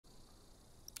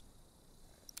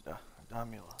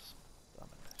Domination.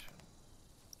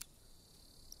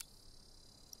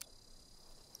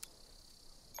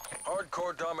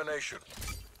 Hardcore domination.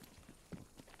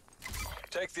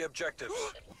 Take the objectives.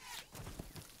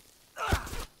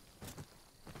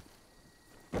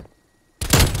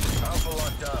 Alpha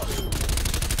lockdown.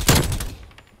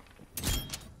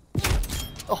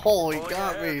 Oh, he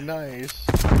got me. Nice.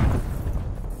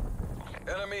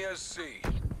 Enemy has C.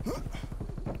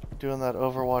 Doing that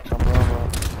Overwatch on Bravo.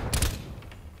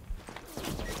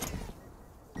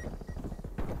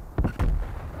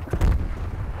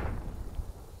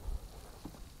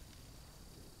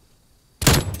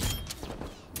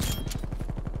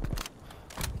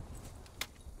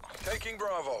 Taking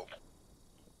Bravo.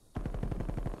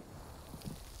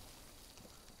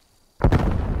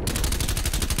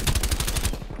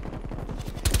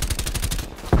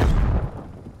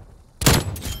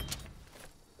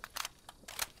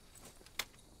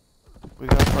 We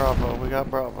got Bravo. We got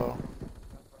Bravo.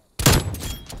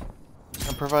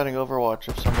 I'm providing Overwatch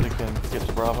if somebody can get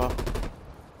to Bravo.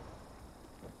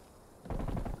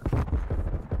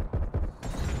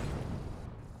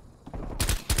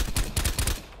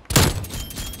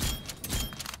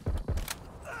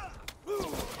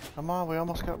 Come on, we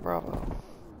almost got Bravo.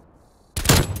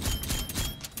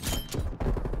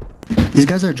 These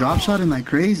guys are drop shotting like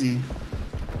crazy.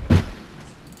 I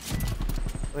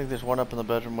think there's one up in the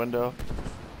bedroom window.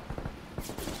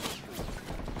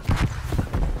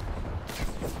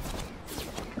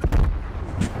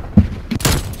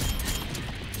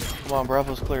 Come on,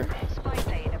 Bravo's clear. Spy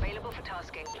plane available for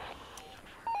tasking.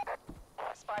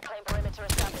 Spy plane perimeter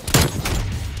established.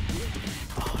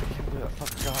 Oh, I can't believe that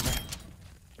fucker got me.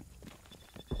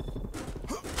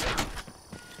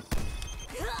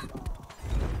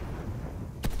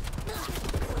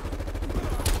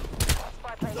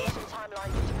 Spy plane mission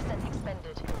timeline 50%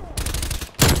 expended.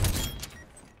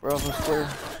 Bravo's clear.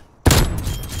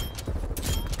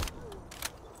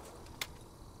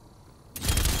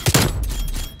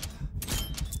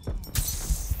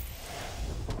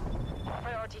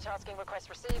 Priority tasking request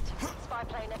received. Spy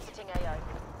plane exiting AO.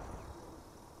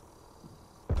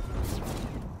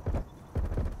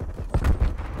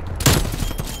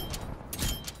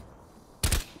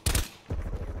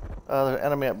 There's an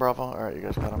enemy at Bravo. Alright, you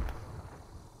guys got him.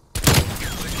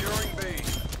 Securing B.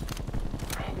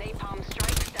 Napalm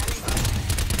strike standing by.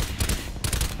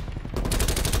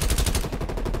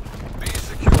 B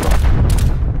secure.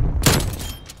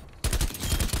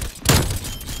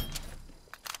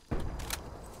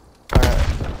 Alright,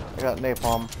 I got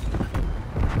napalm.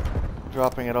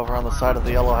 Dropping it over on the side of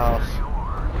the yellow house.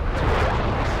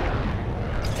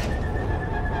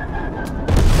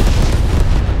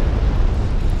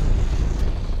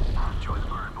 Enjoy the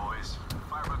burn, boys.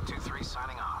 Firebug 2-3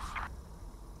 signing off.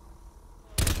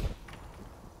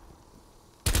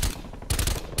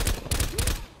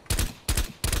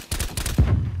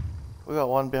 We got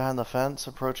one behind the fence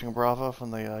approaching Bravo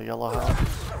from the yellow house.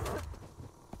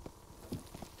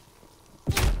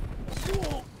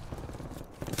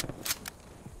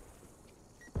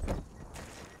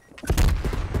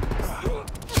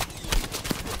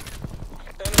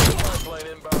 Enemy spy plane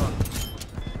inbound.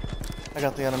 I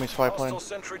got the enemy spy plane. Hostile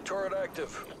sentry turret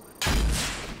active.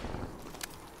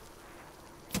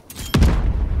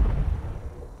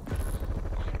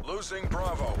 Losing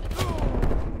Bravo.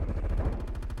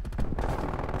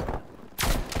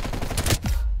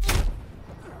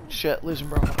 Shit, losing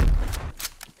Bravo.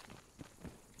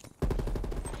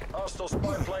 Hostile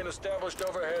spy plane established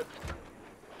overhead.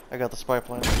 I got the spy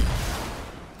plane.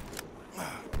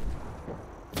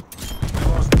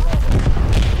 Lost Bravo.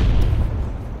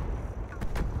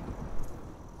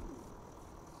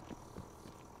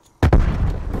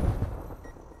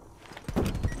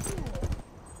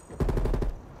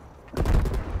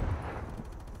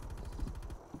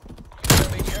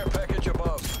 Enemy care package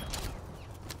above.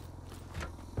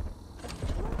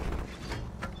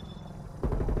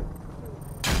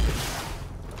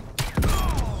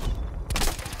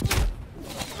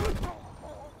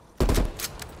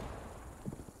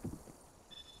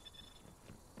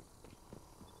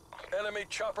 Enemy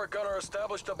chopper gunner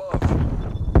established above.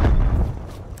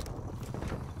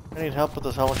 I need help with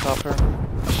this helicopter.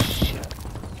 Shit.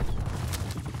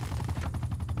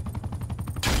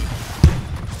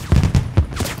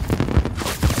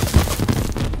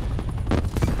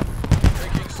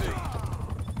 Taking C.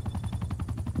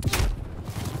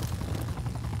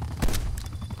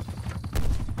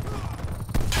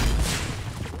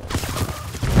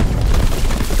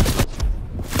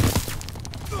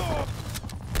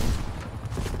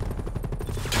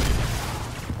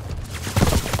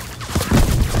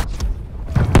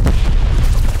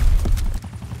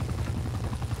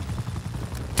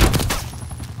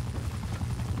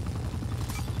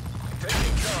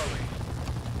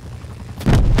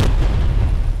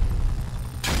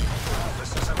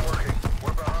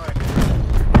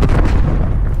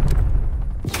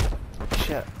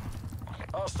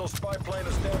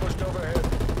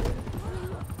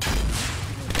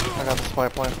 spy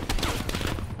plane.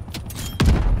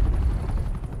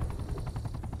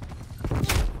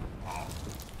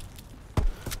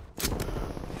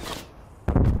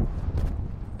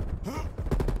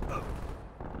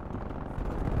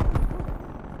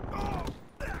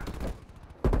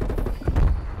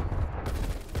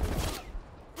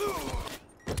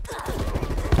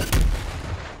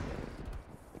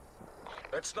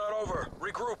 It's not over.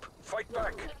 Regroup. Fight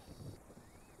back.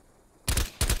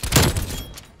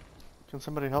 Can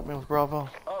somebody help me with Bravo?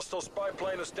 Hostile spy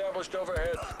plane established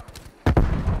overhead.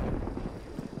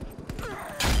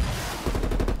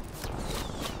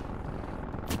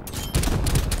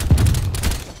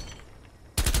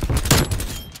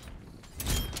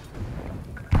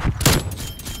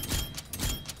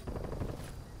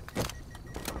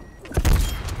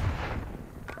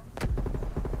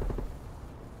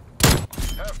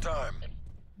 Halftime.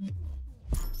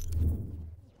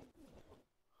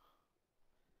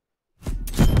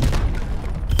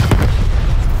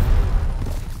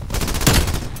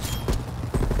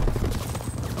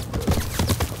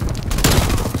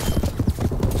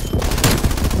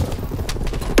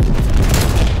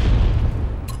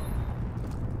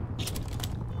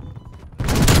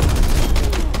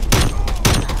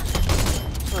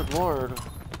 Good lord.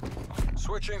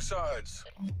 Switching sides.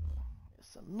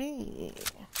 It's me.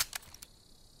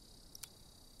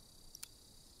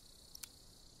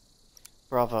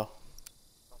 Bravo.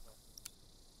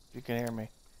 If you can hear me.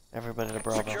 Everybody to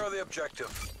Bravo. Secure the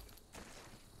objective.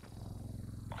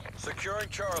 Securing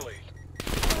Charlie.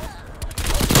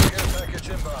 Care package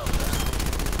inbound.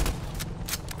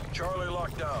 Charlie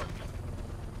locked down.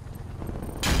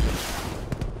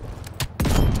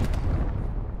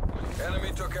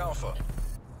 Enemy took Alpha.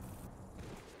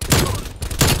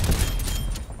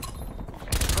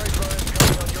 Straight line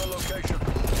coming on your location.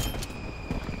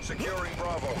 Securing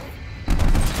Bravo.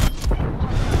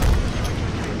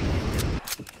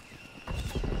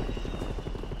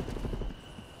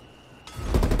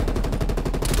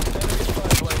 Enemy spy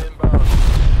plane inbound.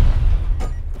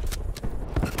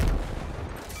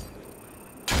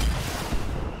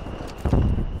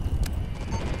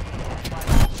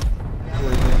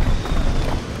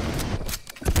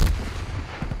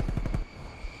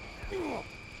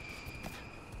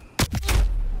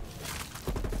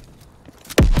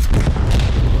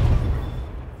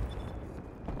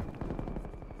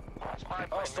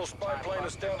 Hostile spy plane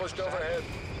established overhead.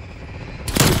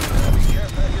 Enemy care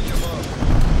package above.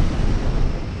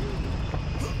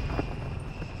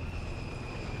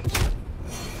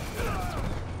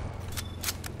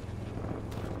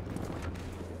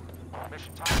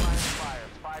 Mission timeline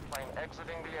expired. Spy plane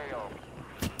exiting the AO.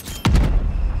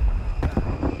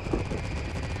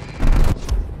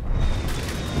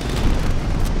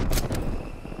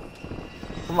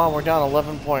 Come on, we're down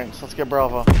 11 points. Let's get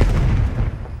Bravo.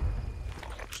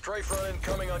 Strafe run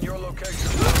incoming on your location.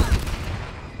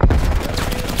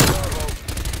 Enemy in Bravo.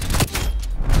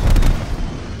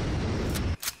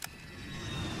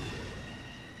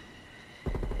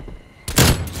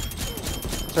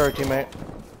 Sorry, teammate.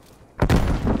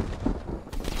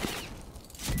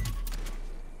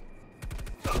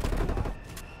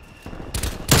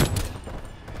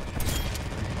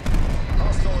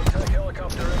 Hostile attack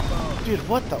helicopter inbound. Dude,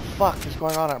 what the fuck is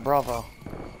going on at Bravo?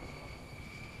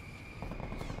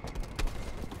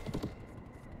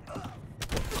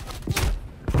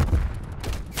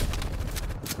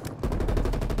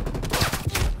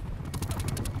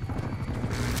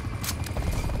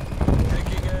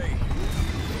 Taking A.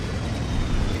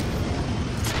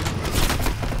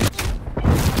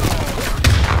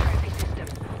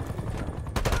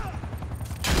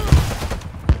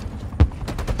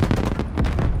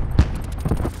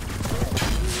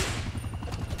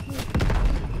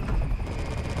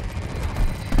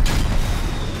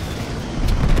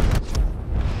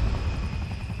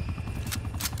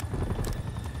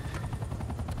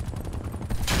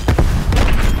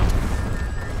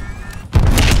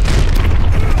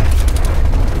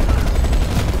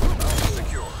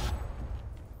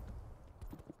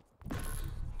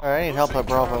 Alright, I need help at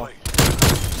Bravo. Charlie.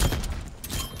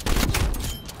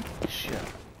 Shit.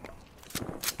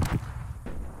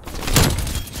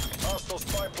 Hostile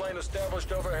spy plane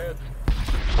established overhead.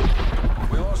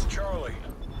 We lost Charlie.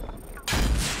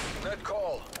 Net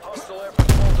call. Hostile air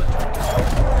patrol detected.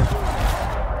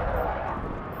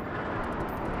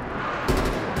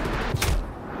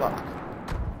 Fuck.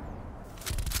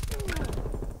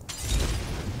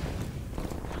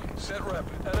 Set rep.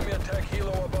 Enemy attack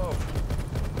helo above.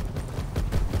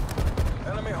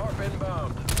 Enemy harp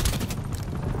inbound.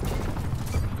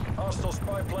 Hostile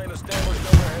spy plane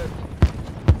established overhead.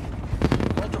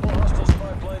 Multiple hostiles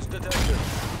Movements detected.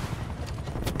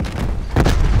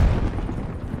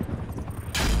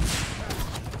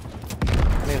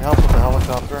 I need help with the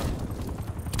helicopter.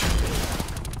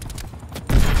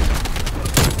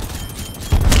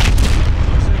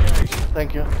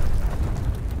 Thank you.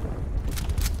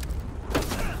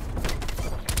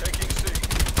 Taking C.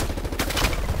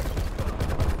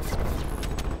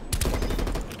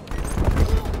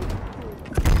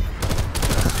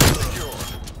 Secure.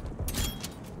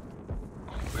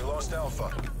 We lost Alpha.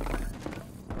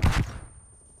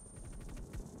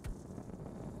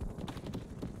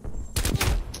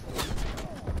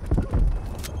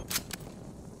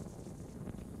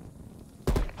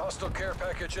 Hostile care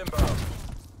package inbound.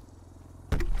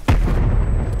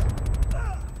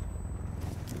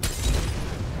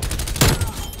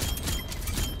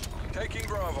 Taking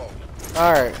Bravo.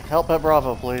 Alright, help at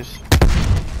Bravo, please.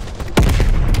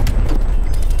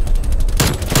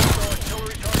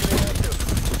 Artillery targeting active.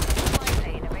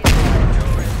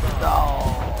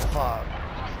 Oh, fuck.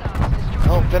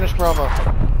 Help finish Bravo.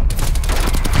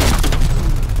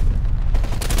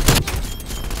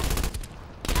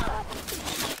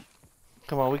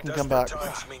 Come on, we can come back. Desperate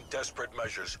times mean desperate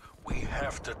measures. We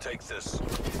have to take this.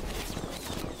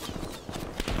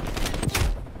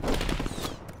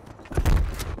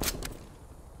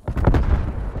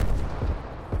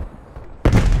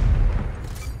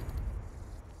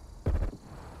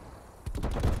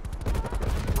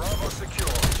 Bravo secure.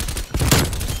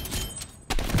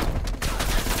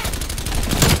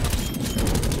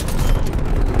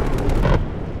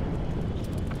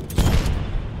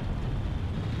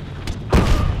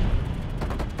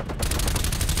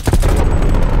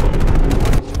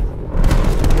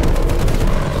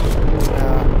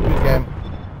 Good game.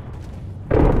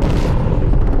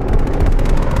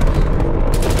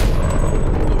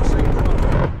 Losing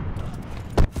Bravo.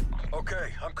 Okay,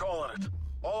 I'm calling it.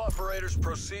 All operators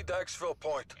proceed to exfil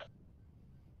point.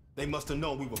 They must have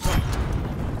known we were coming.